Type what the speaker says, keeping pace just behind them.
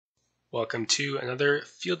Welcome to another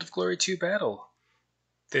Field of Glory 2 battle.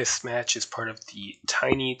 This match is part of the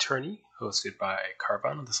Tiny Tourney, hosted by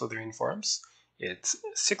Carbon on the Slytherin forums. It's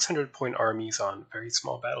 600-point armies on very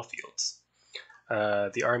small battlefields.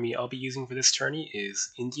 The army I'll be using for this tourney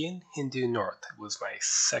is Indian Hindu North. It was my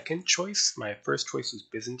second choice. My first choice was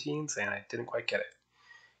Byzantines, and I didn't quite get it.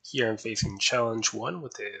 Here I'm facing Challenge 1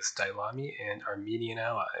 with his Dailami and Armenian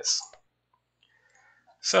allies.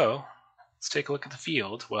 So, let's take a look at the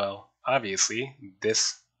field. Well, obviously,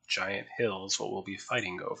 this giant hill is what we'll be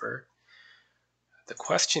fighting over. The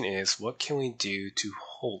question is, what can we do to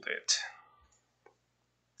hold it?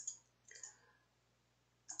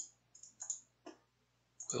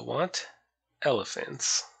 We'll want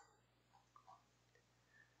elephants.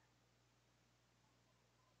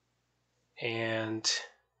 And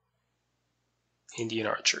Indian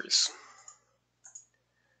archers.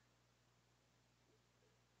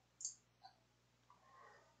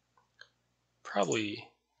 Probably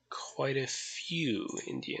quite a few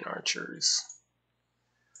Indian archers.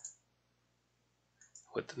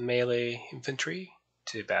 With the melee infantry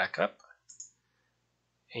to back up.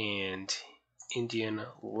 And Indian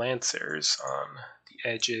lancers on the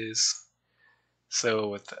edges. So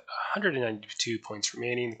with 192 points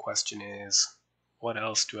remaining, the question is, what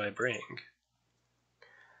else do I bring?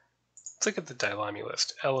 Let's look at the Dailami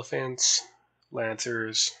list. Elephants,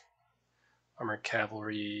 lancers, armored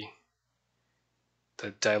cavalry.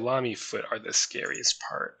 The Dailami foot are the scariest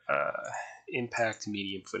part. Impact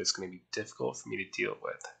medium foot is going to be difficult for me to deal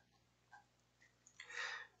with.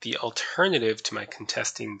 The alternative to my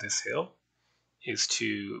contesting this hill is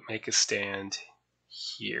to make a stand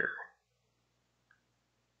here.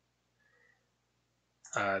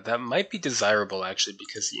 That might be desirable actually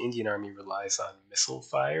because the Indian army relies on missile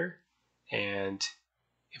fire, and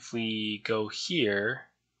if we go here,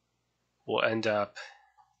 we'll end up,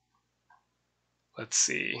 let's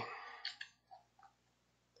see,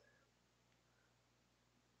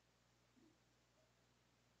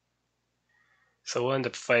 so we'll end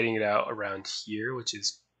up fighting it out around here, which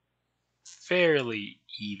is fairly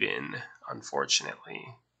even, unfortunately.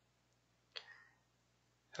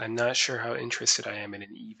 I'm not sure how interested I am in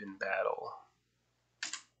an even battle.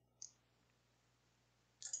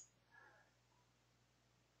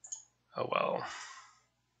 Oh well.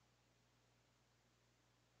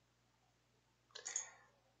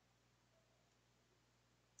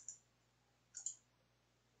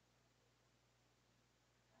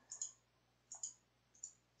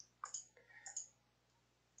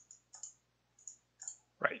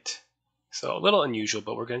 Right. So a little unusual,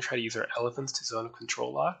 but we're going to try to use our elephants to zone of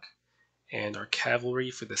control lock, and our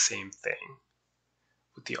cavalry for the same thing,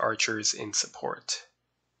 with the archers in support.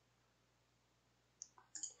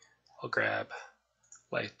 I'll grab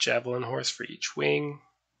light javelin horse for each wing.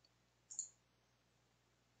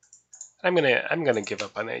 I'm gonna give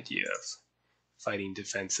up on the idea of fighting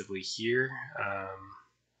defensively here.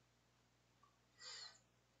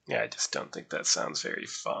 Yeah, I just don't think that sounds very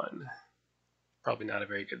fun. Probably not a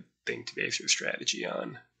very good thing to base your strategy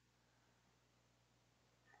on.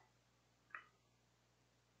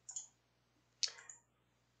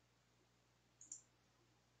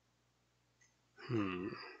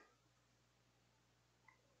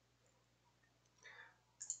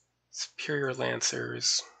 Superior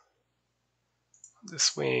Lancers.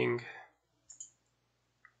 This wing.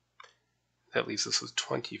 That leaves us with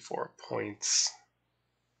 24 points.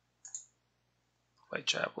 Light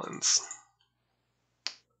Javelins.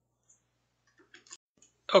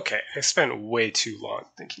 Okay, I spent way too long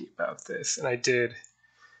thinking about this, and I did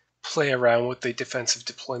play around with the defensive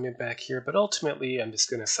deployment back here, but ultimately I'm just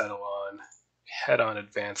going to settle on head-on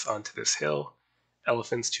advance onto this hill,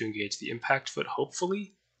 elephants to engage the impact foot,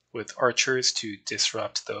 hopefully, with archers to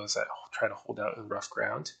disrupt those that try to hold out in rough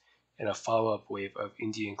ground, and a follow-up wave of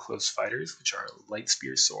Indian close fighters, which are light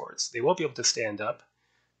spear swords. They won't be able to stand up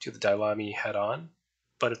to the Dailami head-on,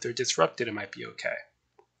 but if they're disrupted, it might be okay.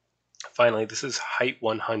 Finally, this is height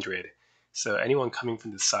 100, so anyone coming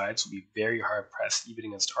from the sides will be very hard-pressed, even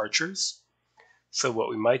against archers. So what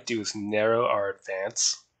we might do is narrow our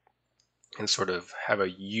advance and sort of have a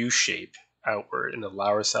U-shape outward and allow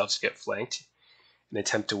ourselves to get flanked and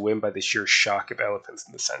attempt to win by the sheer shock of elephants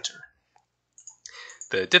in the center.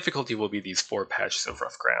 The difficulty will be these 4 patches of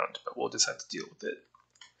rough ground, but we'll just have to deal with it.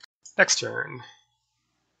 Next turn.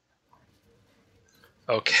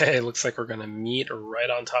 Okay, looks like we're going to meet right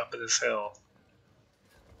on top of this hill.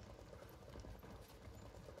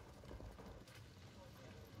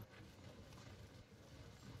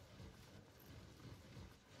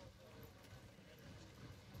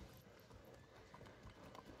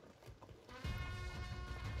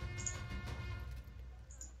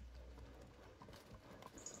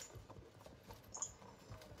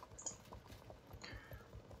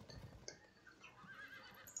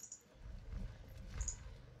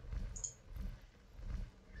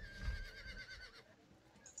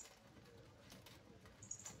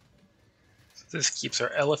 This keeps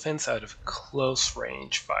our elephants out of close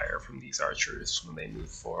range fire from these archers when they move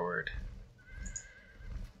forward.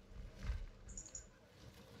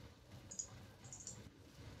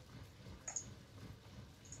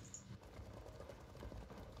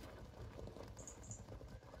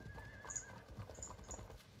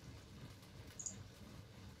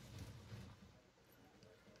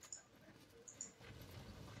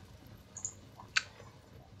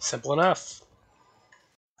 Simple enough.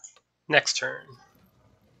 Next turn.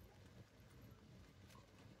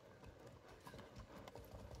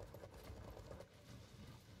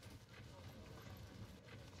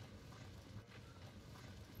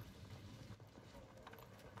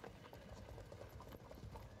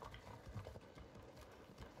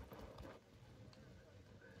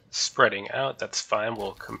 Spreading out, that's fine.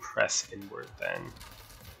 We'll compress inward then.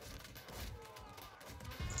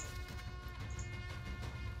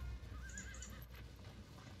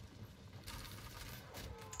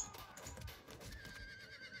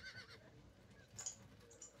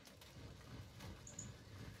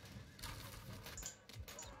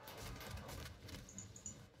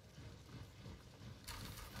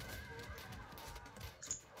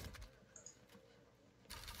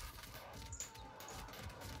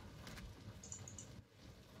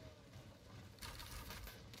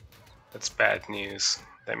 That's bad news.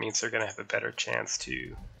 That means they're going to have a better chance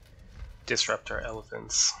to disrupt our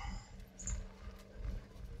elephants.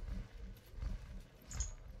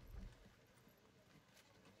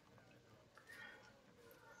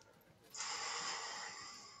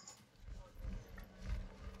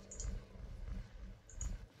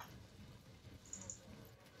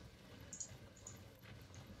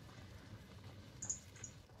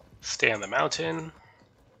 Stay on the mountain.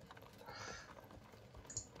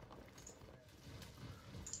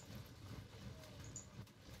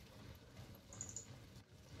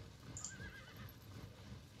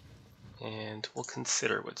 And we'll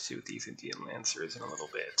consider what to do with these Indian Lancers in a little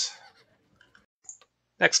bit.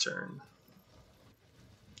 Next turn.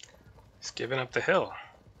 He's giving up the hill.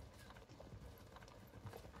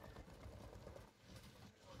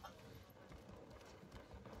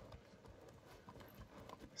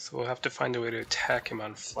 So we'll have to find a way to attack him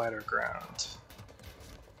on flatter ground.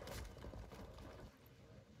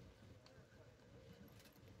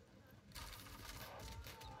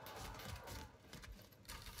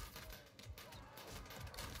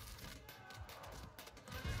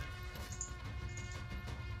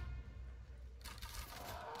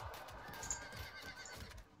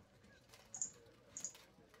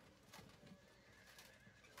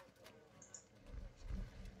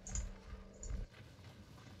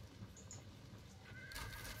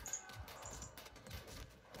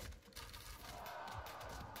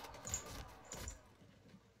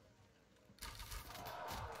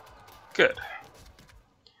 Good.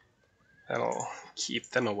 That'll keep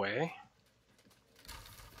them away.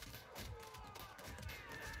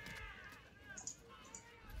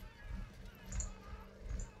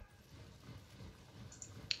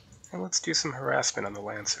 And let's do some harassment on the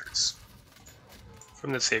Lancers.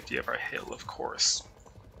 From the safety of our hill, of course.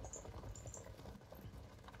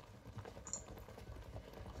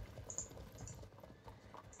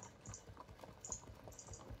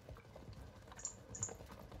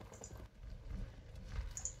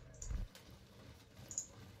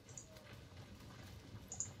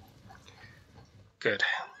 Good.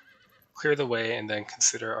 Clear the way and then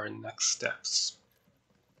consider our next steps.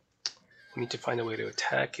 We need to find a way to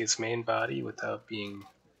attack his main body without being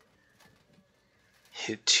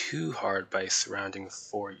hit too hard by surrounding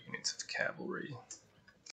 4 units of cavalry.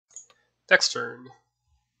 Next turn.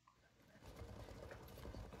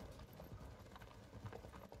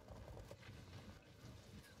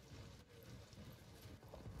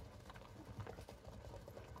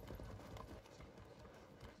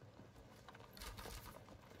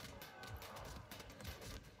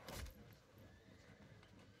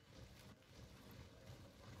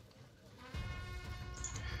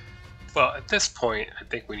 Well, at this point, I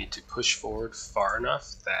think we need to push forward far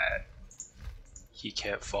enough that he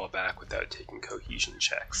can't fall back without taking cohesion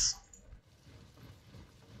checks.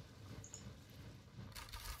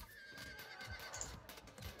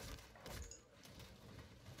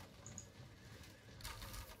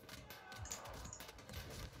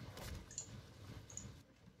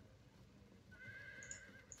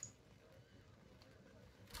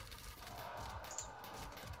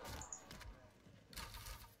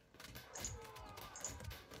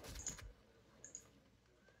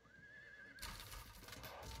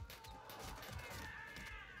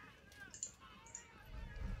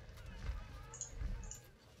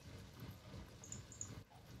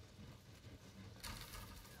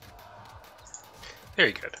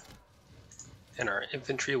 Very good. And our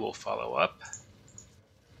infantry will follow up.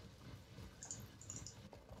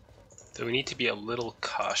 So we need to be a little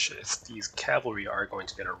cautious. These cavalry are going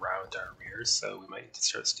to get around our rear, so we might need to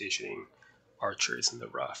start stationing archers in the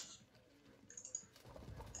rough.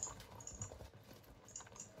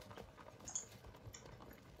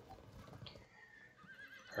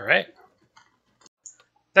 Alright.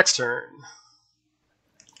 Next turn.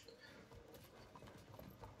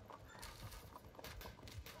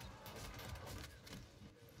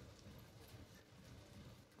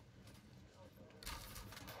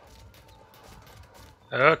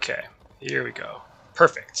 Okay, here we go.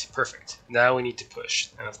 Perfect, perfect. Now we need to push.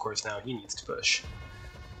 And of course now he needs to push.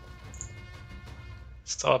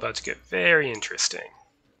 It's all about to get very interesting.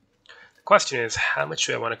 The question is, how much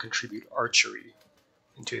do I want to contribute archery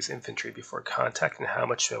into his infantry before contact, and how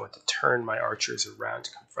much do I want to turn my archers around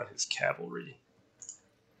to confront his cavalry?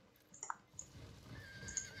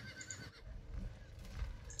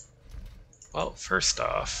 Well, first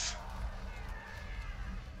off,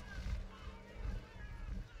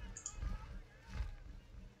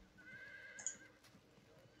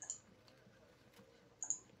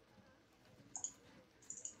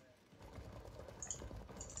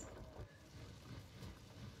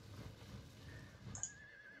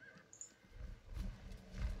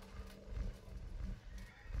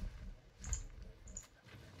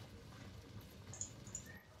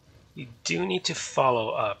 we do need to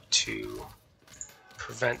follow up to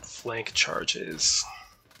prevent flank charges.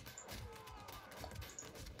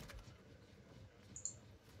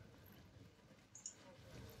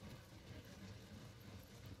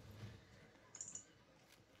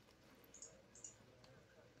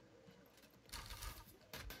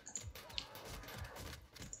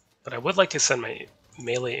 But I would like to send my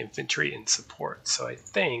melee infantry in support, so I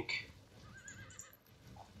think,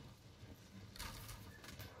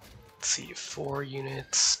 let's see, 4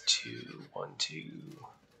 units, 2, 1, 2,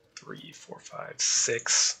 3, 4, 5,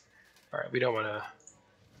 6. Alright, we don't want to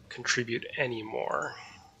contribute any more.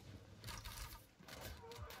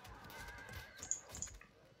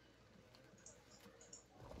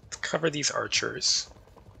 Let's cover these archers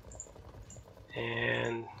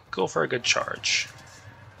and go for a good charge.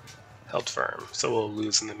 Held firm, so we'll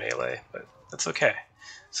lose in the melee, but that's okay.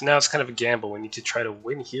 So now it's kind of a gamble. We need to try to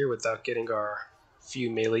win here without getting our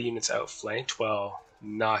few melee units outflanked while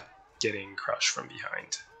not getting crushed from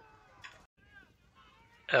behind.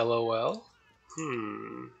 LOL?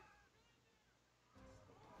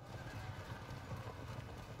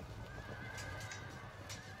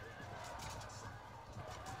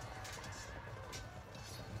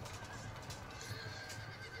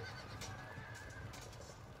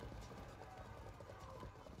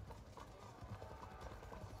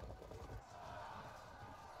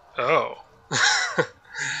 Oh.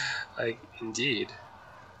 Indeed.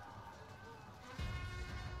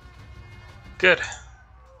 Good.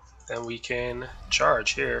 Then we can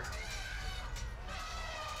charge here.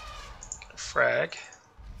 Get a frag.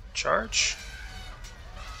 Charge.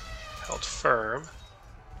 Held firm.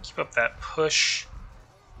 Keep up that push.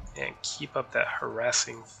 And keep up that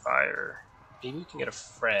harassing fire. Maybe we can get a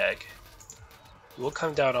frag. We'll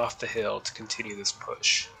come down off the hill to continue this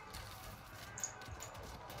push.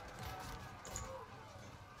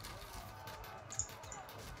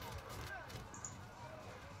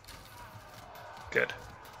 Good.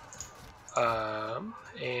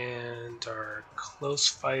 And our close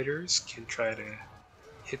fighters can try to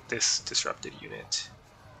hit this disrupted unit.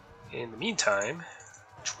 In the meantime,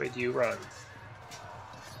 which way do you run?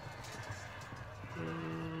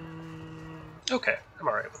 Okay, I'm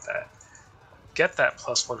alright with that. Get that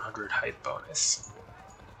plus 100 height bonus.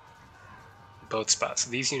 Both spots.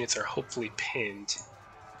 So these units are hopefully pinned,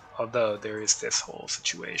 although there is this whole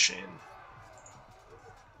situation.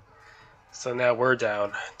 So now we're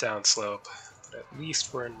down slope, but at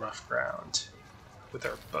least we're in rough ground with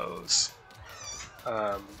our bows.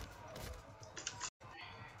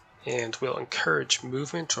 And we'll encourage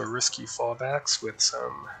movement or risky fallbacks with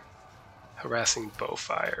some harassing bow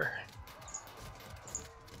fire.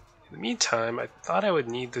 In the meantime, I thought I would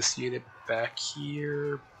need this unit back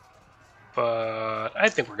here, but I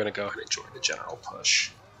think we're going to go ahead and join the general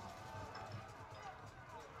push.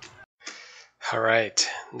 Alright,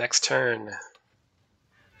 next turn.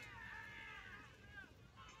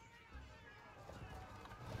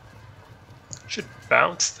 Should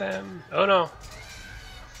bounce them? Oh no.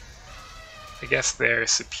 I guess they're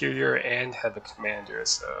superior and have a commander,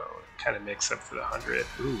 so it kind of makes up for the 100.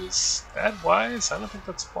 Ooh, is that wise? I don't think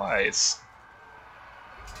that's wise.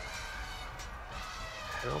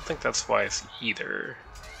 I don't think that's wise either.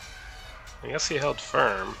 I guess he held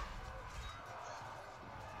firm.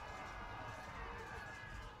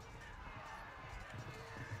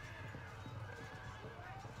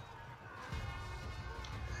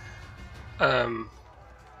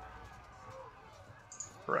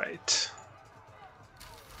 Right.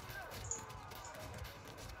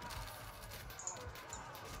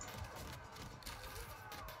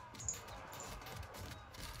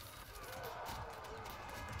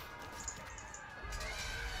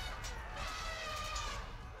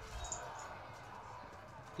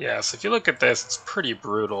 Yeah, so if you look at this, it's pretty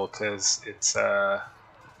brutal because it's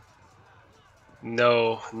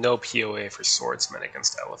no POA for swordsmen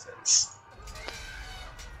against elephants.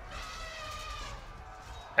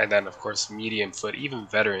 And then, of course, medium foot. Even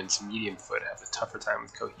veterans, medium foot, have a tougher time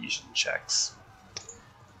with cohesion checks.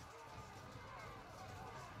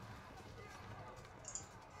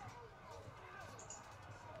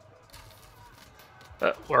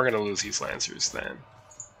 But we're going to lose these lancers then.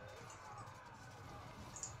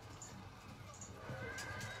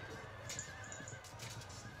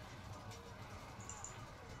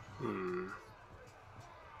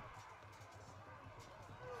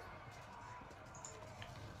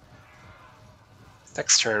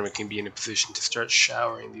 Next turn, we can be in a position to start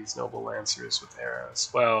showering these noble lancers with arrows.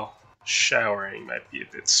 Well, showering might be a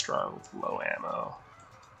bit strong with low ammo.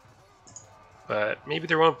 But maybe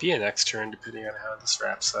there won't be a next turn depending on how this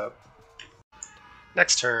wraps up.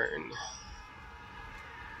 Next turn.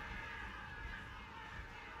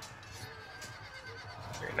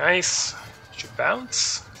 Very nice. Should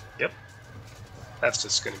bounce. Yep. That's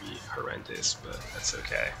just going to be horrendous, but that's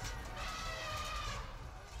okay.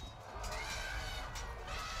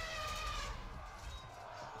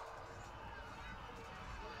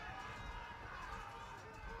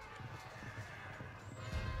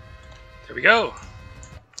 There we go.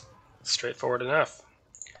 Straightforward enough.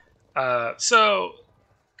 So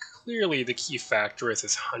clearly the key factor is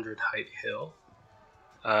this 100 height hill.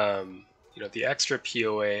 The extra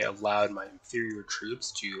POA allowed my inferior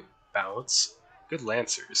troops to bounce good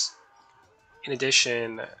lancers. In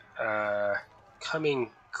addition,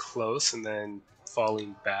 coming close and then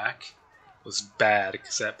falling back was bad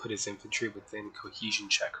because that put his infantry within cohesion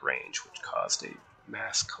check range, which caused a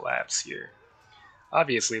mass collapse here.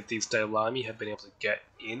 Obviously, if these Dailami had been able to get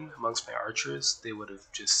in amongst my archers, they would have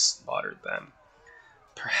just slaughtered them.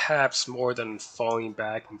 Perhaps more than falling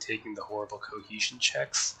back and taking the horrible cohesion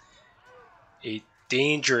checks, a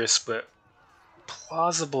dangerous but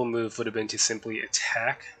plausible move would have been to simply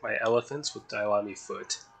attack my elephants with Dailami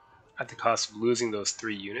foot at the cost of losing those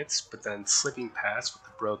 3 units, but then slipping past with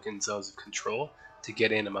the broken zones of control to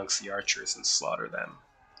get in amongst the archers and slaughter them.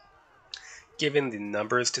 Given the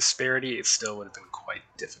numbers disparity, it still would have been quite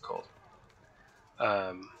difficult.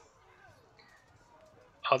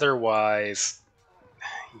 Otherwise,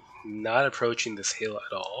 not approaching this hill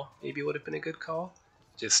at all maybe would have been a good call,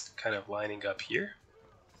 just kind of lining up here.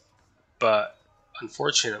 But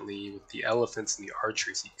unfortunately, with the elephants and the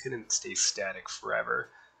archers, he couldn't stay static forever.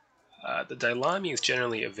 The Dailami is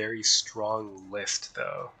generally a very strong list,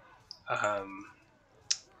 though.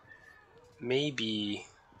 Maybe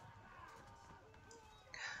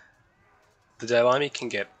the Dailami can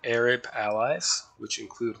get Arab allies, which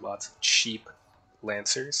include lots of cheap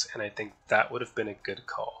lancers, and I think that would have been a good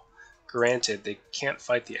call. Granted, they can't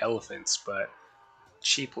fight the elephants, but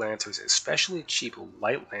cheap lancers, especially cheap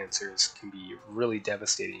light lancers, can be really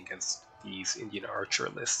devastating against these Indian archer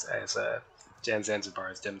lists, as Jan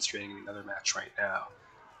Zanzibar is demonstrating in another match right now.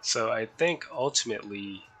 So I think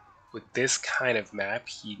ultimately, with this kind of map,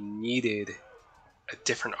 he needed a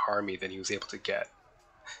different army than he was able to get.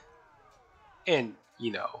 And,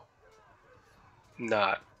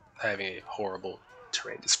 not having a horrible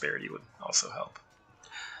terrain disparity would also help.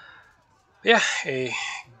 Yeah, a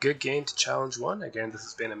good game to challenge one. Again, this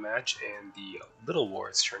has been a match in the Little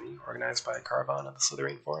Wars tourney organized by Caravan of the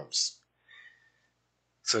Slithering Forums.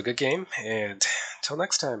 So a good game, and until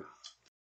next time.